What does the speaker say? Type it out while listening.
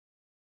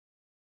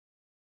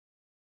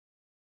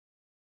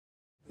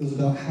It was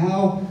about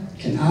how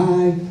can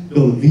I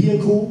build a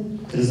vehicle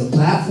that is a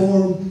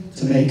platform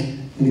to make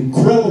an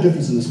incredible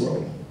difference in this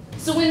world.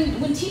 So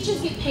when teachers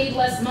get paid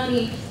less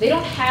money, they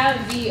don't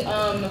have the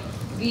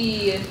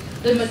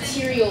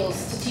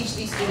materials to teach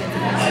these students.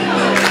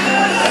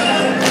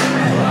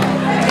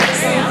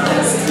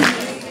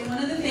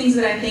 One of the things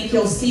that I think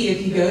you'll see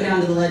if you go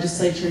down to the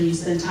legislature and you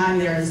spend time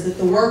there is that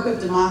the work of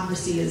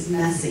democracy is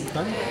messy.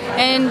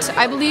 And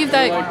I believe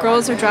that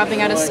girls are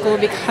dropping out of school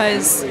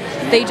because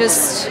they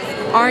just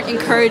aren't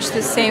encouraged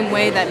the same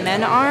way that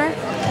men are.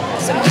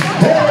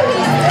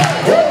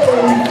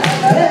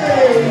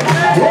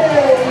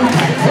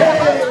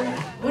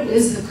 What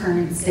is the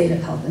current state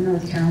of health in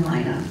North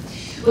Carolina?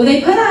 Well,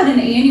 they put out an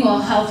annual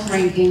health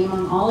ranking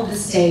among all of the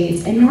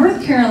states, and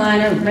North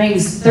Carolina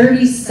ranks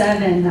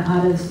 37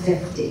 out of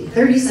 50.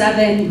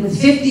 37, with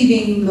 50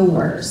 being the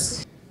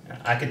worst.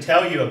 I could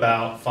tell you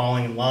about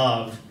falling in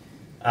love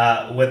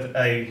with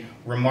a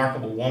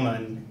remarkable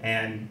woman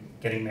and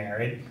getting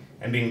married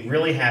and being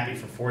really happy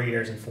for 4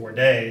 years and 4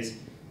 days.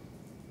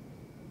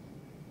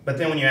 But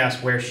then when you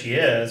ask where she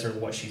is or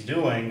what she's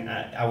doing,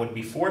 I would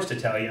be forced to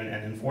tell you, and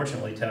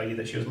unfortunately tell you,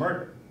 that she was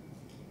murdered.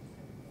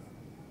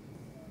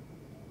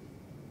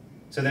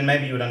 So then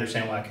maybe you would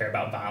understand why I care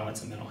about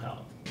violence and mental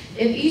health.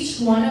 If each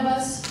one of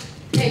us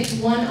picked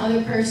one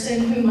other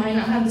person who might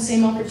not have the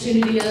same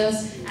opportunity as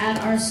us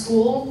at our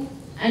school,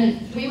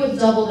 and we would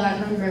double that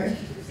number.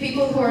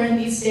 People who are in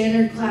these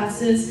standard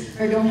classes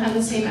or don't have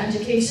the same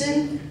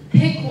education,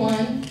 pick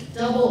one,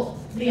 double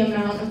the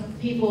amount of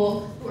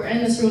people who are in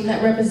this room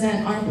that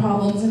represent our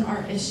problems and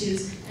our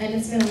issues, and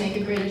it's going to make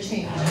a greater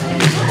change.